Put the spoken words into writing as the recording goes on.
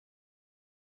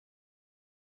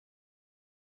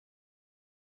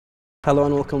Hello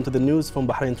and welcome to the news from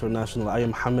Bahrain International. I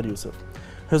am Mohammed Yusuf.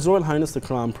 His Royal Highness the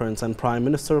Crown Prince and Prime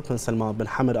Minister Prince Salman bin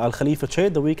Hamad Al Khalifa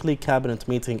chaired the weekly cabinet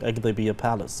meeting at the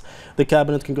Palace. The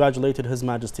cabinet congratulated His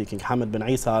Majesty King Hamad bin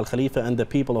Isa Al Khalifa and the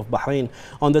people of Bahrain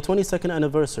on the 22nd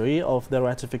anniversary of the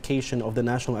ratification of the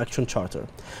National Action Charter.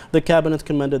 The cabinet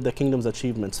commended the kingdom's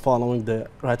achievements following the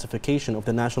ratification of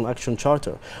the National Action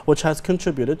Charter, which has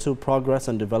contributed to progress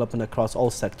and development across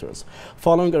all sectors.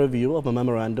 Following a review of a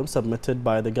memorandum submitted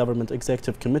by the Government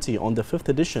Executive Committee on the 5th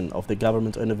edition of the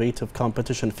Government Innovative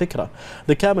Competition Fikra,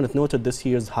 the cabinet noted this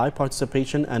year's high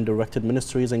participation and directed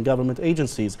ministries and government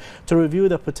agencies to review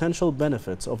the potential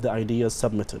benefits of the ideas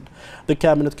submitted. The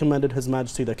cabinet commended His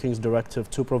Majesty the King's directive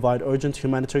to provide urgent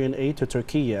humanitarian aid to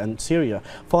Turkey and Syria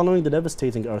following the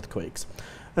devastating earthquakes.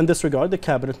 In this regard, the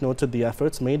cabinet noted the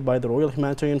efforts made by the Royal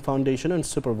Humanitarian Foundation in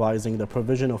supervising the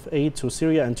provision of aid to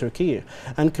Syria and Turkey,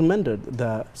 and commended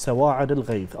the Sawa'id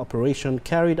al-Ghayth operation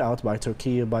carried out by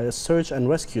Turkey by a search and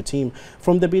rescue team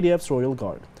from the BDF's Royal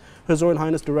Guard. His Royal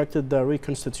Highness directed the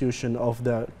reconstitution of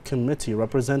the committee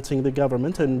representing the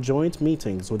government in joint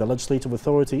meetings with the legislative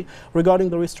authority regarding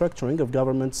the restructuring of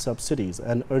government subsidies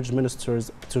and urged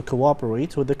ministers to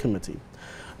cooperate with the committee.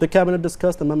 The cabinet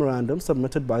discussed the memorandum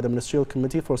submitted by the Ministerial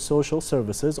Committee for Social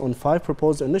Services on 5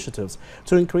 proposed initiatives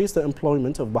to increase the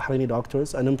employment of Bahraini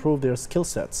doctors and improve their skill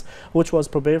sets, which was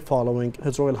prepared following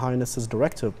His Royal Highness's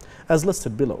directive, as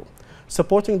listed below.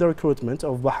 Supporting the recruitment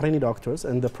of Bahraini doctors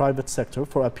in the private sector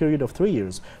for a period of 3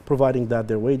 years, providing that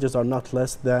their wages are not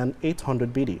less than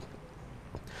 800 BD.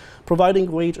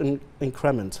 Providing wage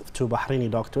increment to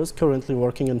Bahraini doctors currently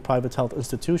working in private health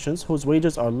institutions whose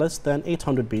wages are less than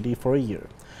 800 BD for a year.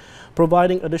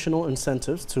 Providing additional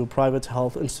incentives to private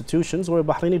health institutions where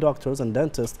Bahraini doctors and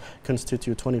dentists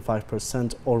constitute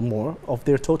 25% or more of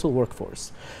their total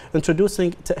workforce.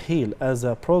 Introducing Ta'heel as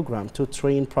a program to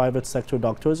train private sector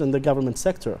doctors in the government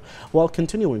sector while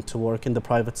continuing to work in the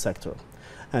private sector.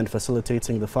 And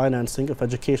facilitating the financing of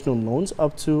educational loans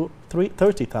up to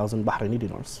 30,000 Bahraini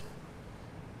dinars.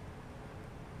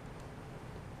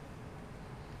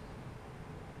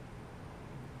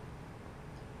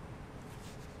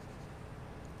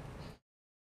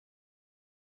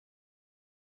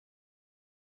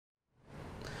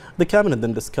 The cabinet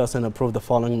then discussed and approved the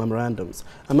following memorandums.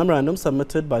 A memorandum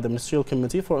submitted by the Ministerial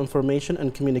Committee for Information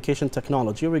and Communication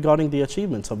Technology regarding the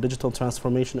achievements of digital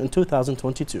transformation in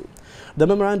 2022. The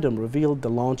memorandum revealed the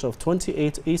launch of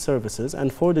 28 e-services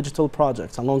and 4 digital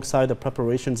projects alongside the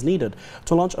preparations needed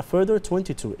to launch a further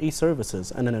 22 e-services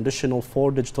and an additional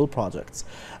 4 digital projects.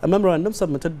 A memorandum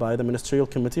submitted by the Ministerial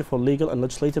Committee for Legal and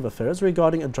Legislative Affairs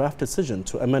regarding a draft decision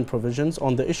to amend provisions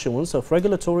on the issuance of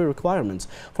regulatory requirements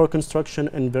for construction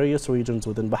in various regions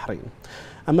within Bahrain.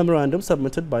 A memorandum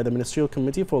submitted by the Ministerial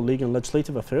Committee for Legal and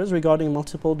Legislative Affairs regarding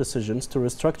multiple decisions to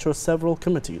restructure several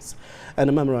committees. And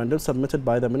a memorandum submitted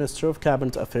by the Minister of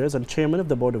Cabinet Affairs and Chairman of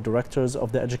the Board of Directors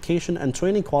of the Education and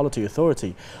Training Quality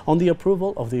Authority on the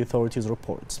approval of the authority's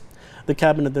reports. The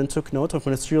cabinet then took note of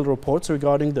ministerial reports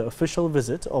regarding the official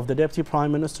visit of the Deputy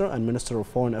Prime Minister and Minister of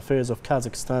Foreign Affairs of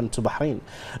Kazakhstan to Bahrain,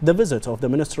 the visit of the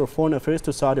Minister of Foreign Affairs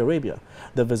to Saudi Arabia,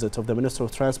 the visit of the Minister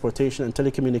of Transportation and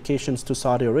Telecommunications to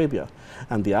Saudi Arabia,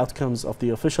 and the outcomes of the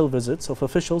official visits of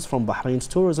officials from Bahrain's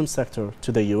tourism sector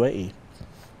to the UAE.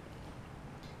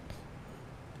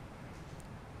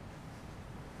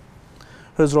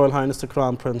 His Royal Highness the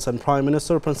Crown Prince and Prime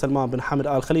Minister Prince Salman bin Hamad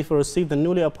Al Khalifa received the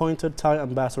newly appointed Thai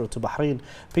Ambassador to Bahrain,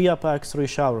 Pia Pak Sri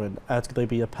Shaurin, at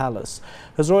the Palace.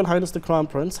 His Royal Highness the Crown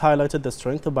Prince highlighted the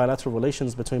strength of bilateral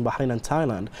relations between Bahrain and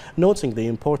Thailand, noting the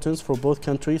importance for both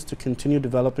countries to continue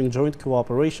developing joint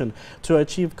cooperation to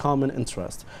achieve common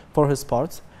interest. For his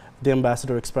part, the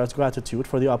ambassador expressed gratitude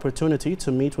for the opportunity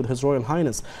to meet with His Royal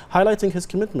Highness, highlighting his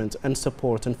commitment and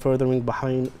support in furthering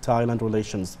Bahrain-Thailand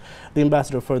relations. The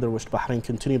ambassador further wished Bahrain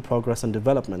continued progress and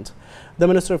development. The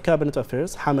Minister of Cabinet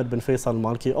Affairs, Hamad bin Faisal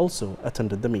Al-Malki, also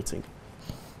attended the meeting.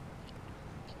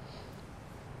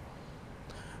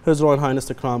 His Royal Highness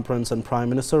the Crown Prince and Prime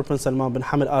Minister Prince Salman bin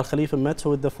Hamad Al Khalifa met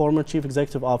with the former Chief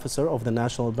Executive Officer of the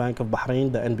National Bank of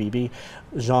Bahrain, the NBB,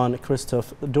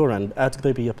 Jean-Christophe Durand, at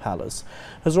the Palace.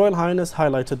 His Royal Highness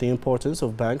highlighted the importance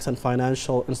of banks and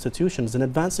financial institutions in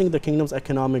advancing the kingdom's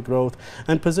economic growth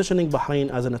and positioning Bahrain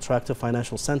as an attractive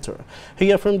financial center. He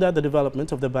affirmed that the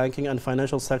development of the banking and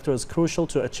financial sector is crucial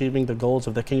to achieving the goals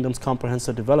of the kingdom's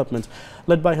comprehensive development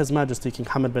led by His Majesty King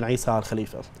Hamad bin Isa Al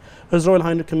Khalifa. His Royal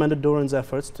Highness commended Durand's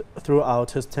efforts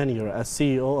throughout his tenure as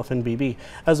CEO of NBB,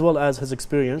 as well as his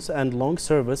experience and long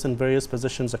service in various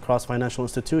positions across financial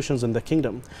institutions in the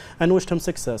kingdom, and wished him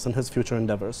success in his future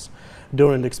endeavors.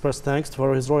 Durand expressed thanks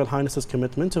for His Royal Highness's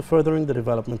commitment to furthering the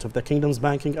development of the kingdom's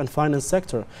banking and finance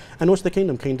sector, and wished the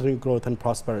kingdom continued growth and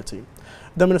prosperity.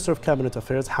 The Minister of Cabinet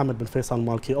Affairs, Hamad bin Faisal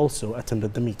Malki, also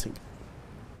attended the meeting.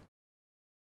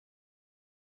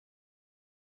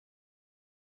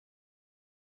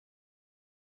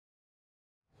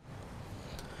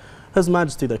 His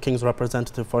Majesty the King's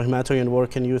representative for humanitarian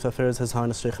work and youth affairs, His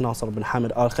Highness Sheikh Nasser bin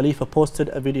Hamad Al Khalifa, posted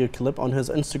a video clip on his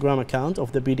Instagram account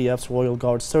of the BDF's Royal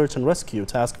Guard Search and Rescue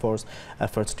Task Force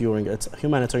efforts during its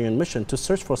humanitarian mission to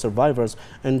search for survivors,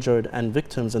 injured and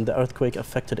victims in the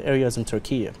earthquake-affected areas in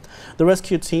Turkey. The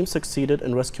rescue team succeeded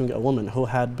in rescuing a woman who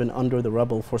had been under the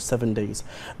rubble for 7 days.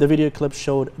 The video clip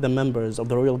showed the members of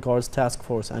the Royal Guards Task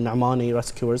Force and Omani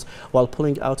rescuers while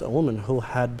pulling out a woman who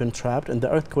had been trapped in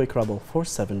the earthquake rubble for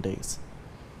 7 days.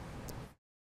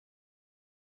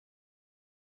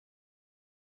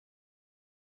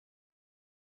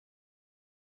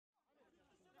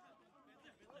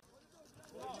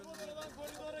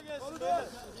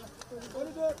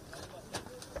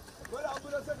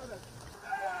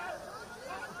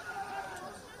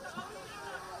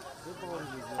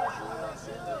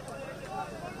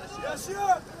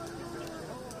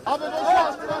 Abi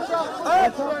boşalt, boşalt.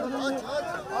 Aç,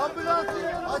 ambulansı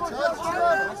aç.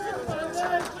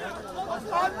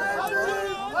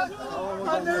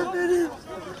 Annem benim.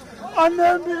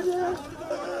 Annem benim.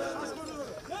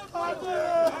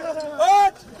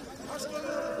 Aç.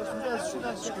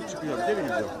 Şuradan çıkıyor. Ne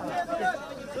bileyim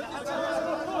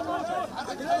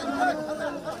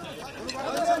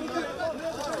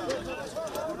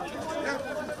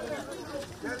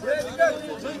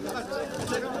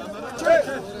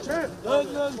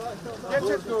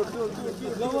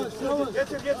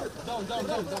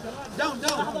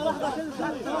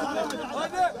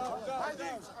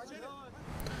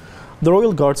The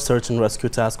Royal Guard Search and Rescue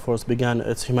Task Force began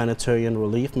its humanitarian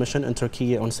relief mission in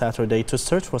Turkey on Saturday to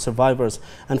search for survivors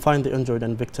and find the injured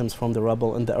and victims from the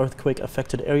rubble in the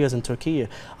earthquake-affected areas in Turkey,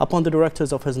 upon the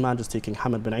directives of His Majesty King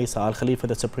Hamad bin Isa Al Khalifa,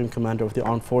 the Supreme Commander of the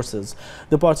Armed Forces.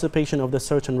 The participation of the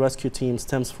search and rescue team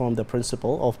stems from the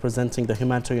principle of presenting the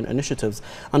humanitarian initiatives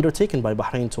undertaken by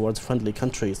Bahrain towards friendly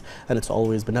countries and its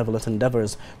always benevolent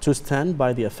endeavors to stand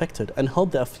by the affected and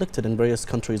help the afflicted in various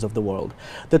countries of the world.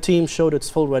 The team showed its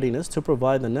full readiness to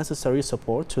provide the necessary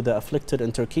support to the afflicted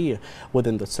in Turkey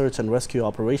within the search and rescue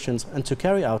operations and to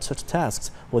carry out such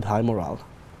tasks with high morale.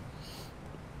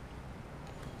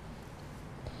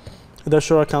 The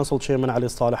Shura Council Chairman Ali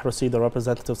Saleh received the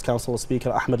Representatives Council Speaker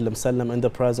Ahmed Lemsalem in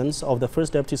the presence of the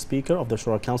First Deputy Speaker of the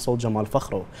Shura Council Jamal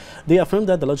Fakhro. They affirmed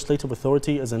that the Legislative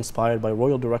Authority is inspired by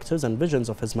royal directives and visions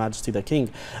of His Majesty the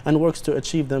King and works to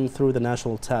achieve them through the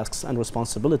national tasks and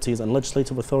responsibilities and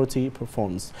Legislative Authority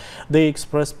performs. They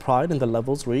expressed pride in the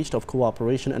levels reached of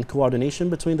cooperation and coordination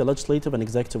between the Legislative and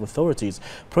Executive authorities,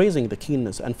 praising the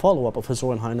keenness and follow-up of His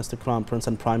Royal Highness the Crown Prince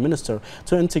and Prime Minister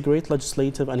to integrate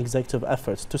legislative and executive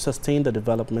efforts to sustain the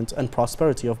development and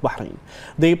prosperity of Bahrain.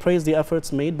 They praised the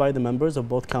efforts made by the members of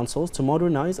both councils to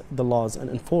modernize the laws and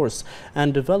enforce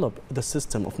and develop the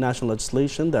system of national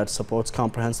legislation that supports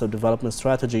comprehensive development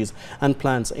strategies and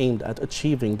plans aimed at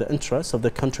achieving the interests of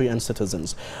the country and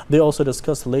citizens. They also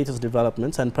discussed the latest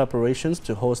developments and preparations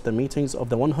to host the meetings of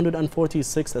the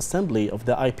 146th Assembly of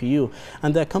the IPU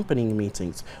and the accompanying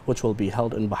meetings, which will be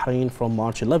held in Bahrain from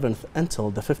March 11th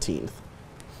until the 15th.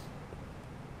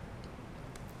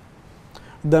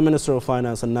 The Minister of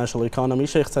Finance and National Economy,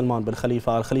 Sheikh Salman bin Khalifa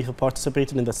Al Khalifa,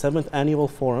 participated in the 7th Annual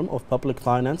Forum of Public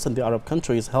Finance in the Arab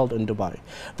countries held in Dubai.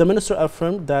 The Minister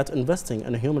affirmed that investing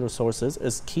in human resources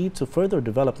is key to further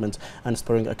development and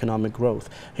spurring economic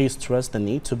growth. He stressed the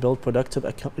need to build productive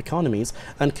economies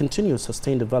and continue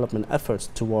sustained development efforts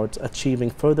towards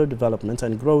achieving further development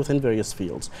and growth in various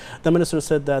fields. The Minister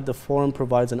said that the forum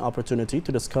provides an opportunity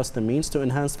to discuss the means to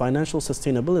enhance financial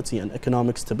sustainability and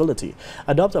economic stability,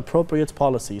 adopt appropriate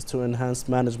policies to enhance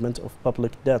management of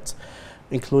public debt,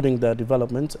 including the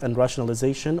development and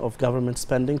rationalization of government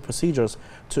spending procedures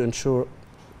to ensure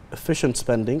efficient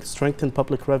spending, strengthen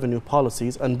public revenue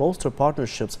policies, and bolster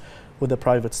partnerships with the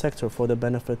private sector for the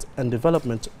benefit and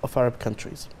development of Arab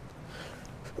countries.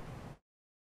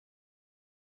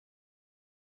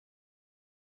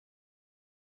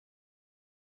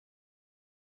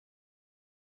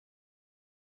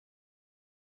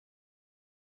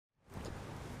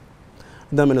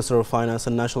 The Minister of Finance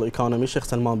and National Economy, Sheikh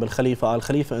Salman bin Khalifa Al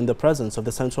Khalifa, in the presence of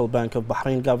the Central Bank of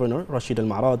Bahrain Governor Rashid Al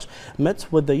Maraj, met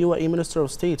with the UAE Minister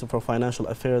of State for Financial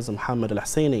Affairs Mohammed Al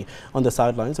Husseini on the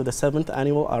sidelines of the 7th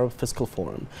Annual Arab Fiscal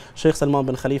Forum. Sheikh Salman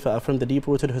bin Khalifa affirmed the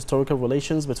deep-rooted historical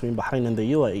relations between Bahrain and the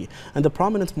UAE and the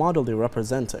prominent model they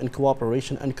represent in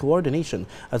cooperation and coordination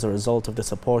as a result of the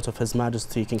support of His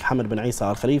Majesty King Hamad bin Isa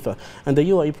Al Khalifa and the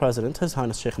UAE President His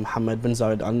Highness Sheikh Mohammed bin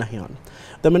Zayed Al Nahyan.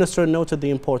 The Minister noted the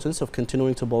importance of continuing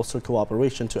to bolster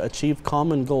cooperation to achieve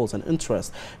common goals and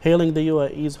interests, hailing the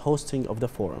UAE's hosting of the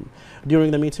forum. During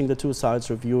the meeting, the two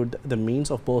sides reviewed the means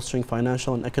of bolstering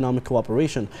financial and economic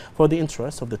cooperation for the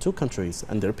interests of the two countries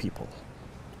and their people.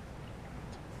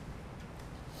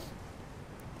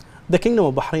 The Kingdom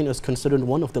of Bahrain is considered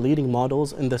one of the leading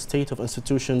models in the state of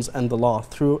institutions and the law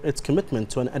through its commitment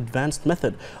to an advanced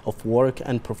method of work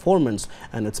and performance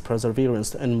and its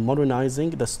perseverance in modernizing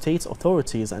the state's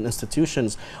authorities and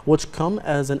institutions, which come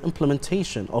as an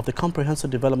implementation of the comprehensive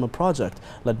development project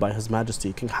led by His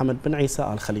Majesty King Hamad bin Isa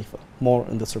Al Khalifa. More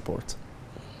in this report.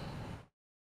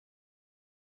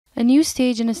 A new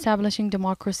stage in establishing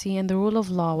democracy and the rule of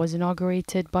law was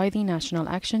inaugurated by the National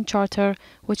Action Charter,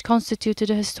 which constituted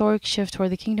a historic shift for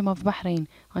the Kingdom of Bahrain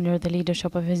under the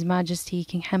leadership of His Majesty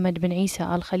King Hamad bin Isa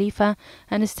Al Khalifa,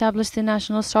 and established the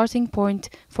national starting point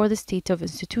for the state of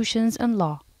institutions and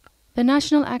law. The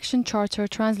National Action Charter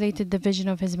translated the vision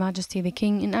of His Majesty the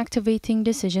King in activating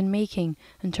decision-making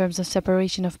in terms of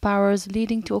separation of powers,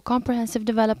 leading to a comprehensive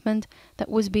development that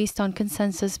was based on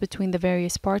consensus between the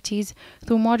various parties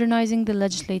through modernizing the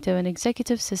legislative and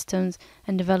executive systems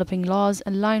and developing laws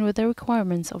in line with the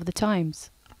requirements of the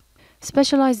times.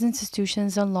 Specialized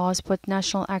institutions and laws put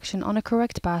national action on a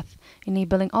correct path,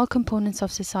 enabling all components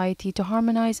of society to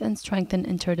harmonize and strengthen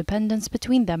interdependence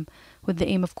between them, with the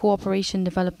aim of cooperation,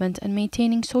 development, and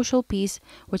maintaining social peace,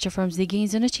 which affirms the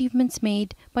gains and achievements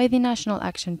made by the National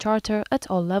Action Charter at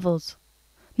all levels.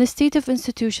 The state of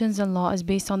institutions and law is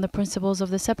based on the principles of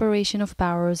the separation of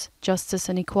powers, justice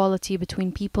and equality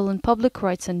between people and public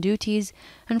rights and duties,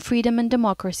 and freedom and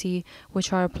democracy,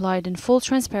 which are applied in full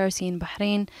transparency in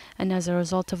Bahrain, and as a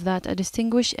result of that, a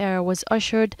distinguished era was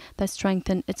ushered that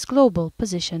strengthened its global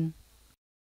position.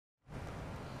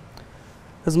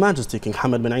 His Majesty King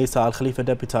Hamad bin Isa Al Khalifa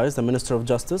deputized the Minister of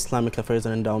Justice, Islamic Affairs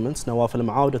and Endowments, Nawaf Al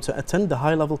Maouda, to attend the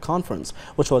high-level conference,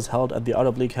 which was held at the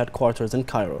Arab League headquarters in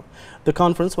Cairo. The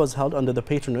conference was held under the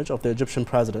patronage of the Egyptian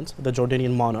President, the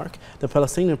Jordanian monarch, the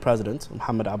Palestinian President,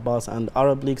 Mohammed Abbas, and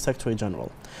Arab League Secretary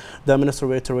General. The Minister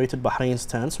reiterated Bahrain's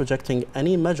stance, rejecting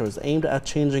any measures aimed at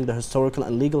changing the historical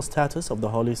and legal status of the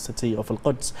holy city of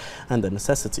Al-Quds and the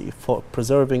necessity for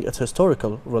preserving its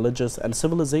historical, religious, and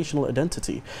civilizational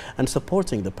identity and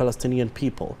supporting the Palestinian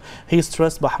people. He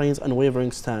stressed Bahrain's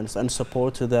unwavering stance and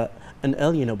support to the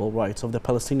inalienable rights of the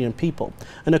Palestinian people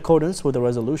in accordance with the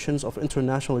resolutions of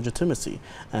international legitimacy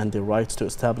and the rights to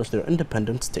establish their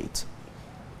independent state.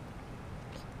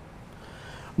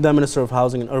 The Minister of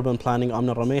Housing and Urban Planning,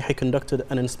 Amna Ramehi, conducted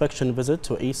an inspection visit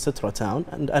to East Sitra town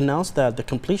and announced that the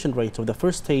completion rate of the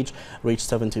first stage reached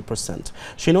 70%.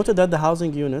 She noted that the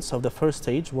housing units of the first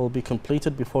stage will be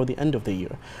completed before the end of the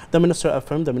year. The Minister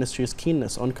affirmed the Ministry's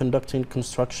keenness on conducting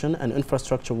construction and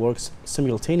infrastructure works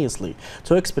simultaneously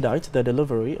to expedite the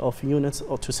delivery of units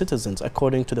to citizens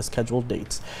according to the scheduled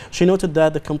dates. She noted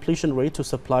that the completion rate to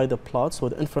supply the plots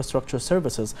with infrastructure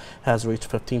services has reached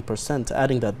 15%,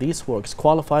 adding that these works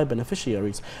qualify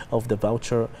beneficiaries of the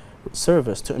voucher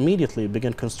service to immediately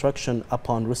begin construction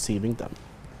upon receiving them.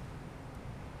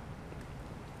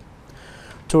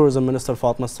 Tourism Minister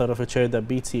Fatma Sarafi chaired the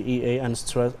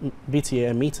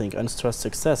BTA meeting and stressed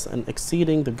success in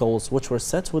exceeding the goals which were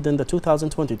set within the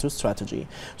 2022 strategy.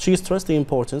 She stressed the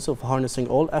importance of harnessing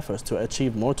all efforts to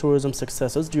achieve more tourism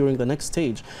successes during the next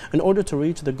stage in order to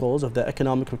reach the goals of the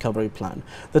economic recovery plan.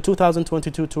 The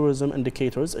 2022 tourism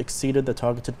indicators exceeded the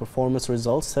targeted performance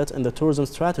results set in the tourism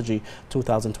strategy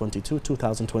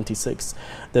 2022-2026.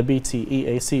 The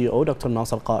BTA CEO Dr.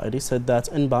 Nasser Qaidi said that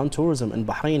inbound tourism in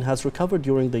Bahrain has recovered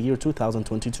during the year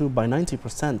 2022 by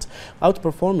 90%,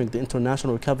 outperforming the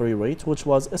international recovery rate, which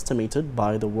was estimated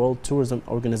by the World Tourism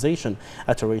Organization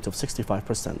at a rate of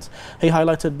 65%. He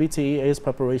highlighted BTEA's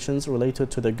preparations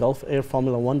related to the Gulf Air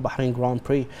Formula One Bahrain Grand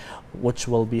Prix, which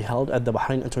will be held at the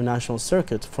Bahrain International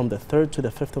Circuit from the 3rd to the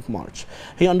 5th of March.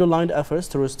 He underlined efforts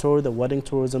to restore the wedding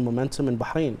tourism momentum in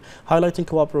Bahrain, highlighting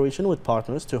cooperation with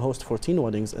partners to host 14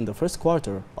 weddings in the first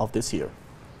quarter of this year.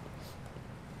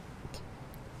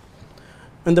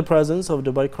 In the presence of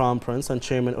Dubai Crown Prince and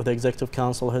Chairman of the Executive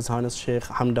Council, His Highness Sheikh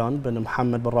Hamdan bin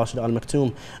Mohammed bin Rashid Al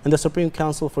Maktoum, and the Supreme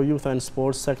Council for Youth and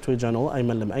Sports Secretary General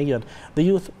Ayman Al-Muayyad, the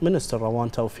Youth Minister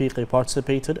Rawan Tawfiqi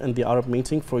participated in the Arab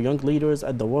meeting for young leaders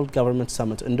at the World Government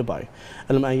Summit in Dubai.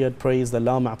 Al-Muayyad praised the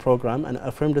Lama program and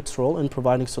affirmed its role in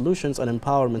providing solutions and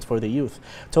empowerment for the youth.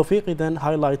 Tawfiqi then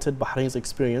highlighted Bahrain's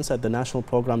experience at the national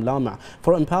program Lama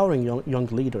for empowering young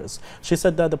leaders. She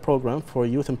said that the program for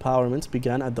youth empowerment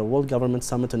began at the World Government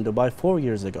Summit in Dubai 4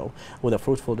 years ago, with a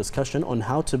fruitful discussion on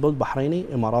how to build Bahraini,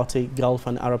 Emirati, Gulf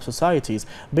and Arab societies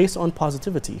based on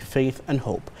positivity, faith and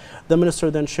hope. The minister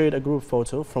then shared a group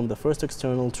photo from the first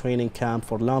external training camp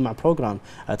for Lama program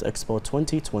at Expo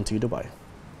 2020 Dubai.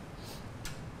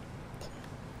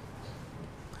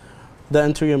 The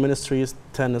Interior Ministry's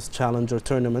Tennis Challenger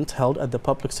Tournament held at the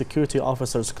Public Security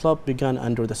Officers Club began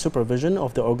under the supervision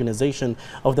of the organization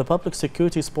of the Public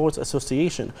Security Sports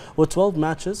Association, with 12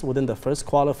 matches within the first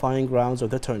qualifying rounds of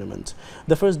the tournament.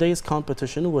 The first day's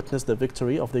competition witnessed the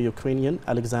victory of the Ukrainian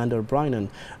Alexander Brynin,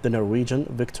 the Norwegian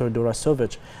Viktor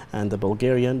Durasovic, and the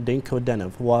Bulgarian Dinko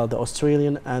Denev, while the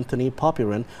Australian Anthony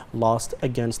Popirin lost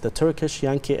against the Turkish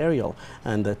Yankee Ariel,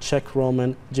 and the Czech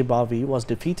Roman Jibavi was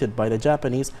defeated by the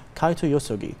Japanese Kaito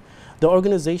Yosugi. The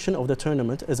organization of the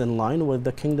tournament is in line with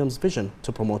the kingdom's vision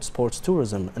to promote sports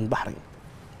tourism in Bahrain.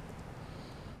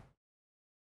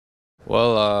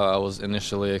 Well, I was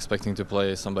initially expecting to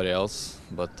play somebody else,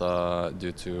 but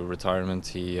due to retirement,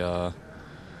 he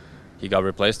got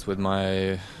replaced with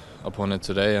my opponent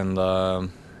today, and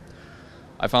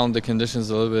I found the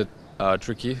conditions a little bit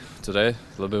tricky today,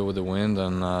 a little bit with the wind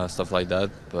and stuff like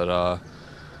that. But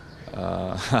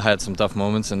I had some tough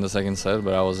moments in the second set,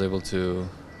 but I was able to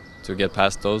get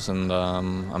past those, and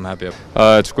I'm happy.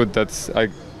 It's good that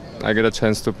I get a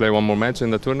chance to play one more match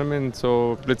in the tournament,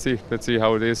 so let's see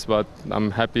how it is. But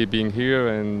I'm happy being here,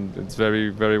 and it's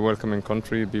very welcoming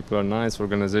country. People are nice,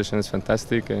 organization is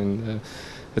fantastic, and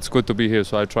it's good to be here.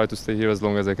 So I try to stay here as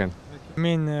long as I can. I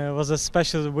mean, it was a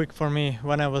special week for me.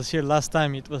 When I was here last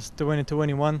time, it was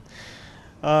 2021.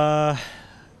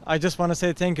 I just want to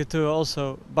say thank you to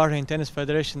also Bahrain Tennis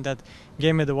Federation that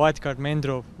gave me the white card main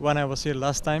draw when I was here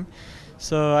last time.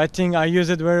 So I think I used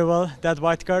it very well, that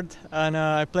white card, and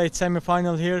I played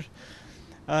semi-final here,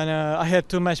 and I had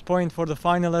 2 match points for the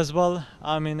final as well.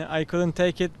 I mean, I couldn't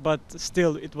take it, but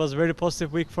still it was a very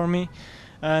positive week for me,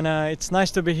 and it's nice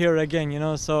to be here again, you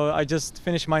know. So I just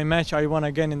finished my match, I won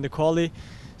again in the quali,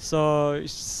 so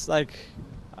it's like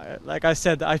I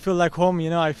said, I feel like home, you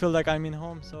know, I feel like I'm in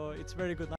home, so it's very good.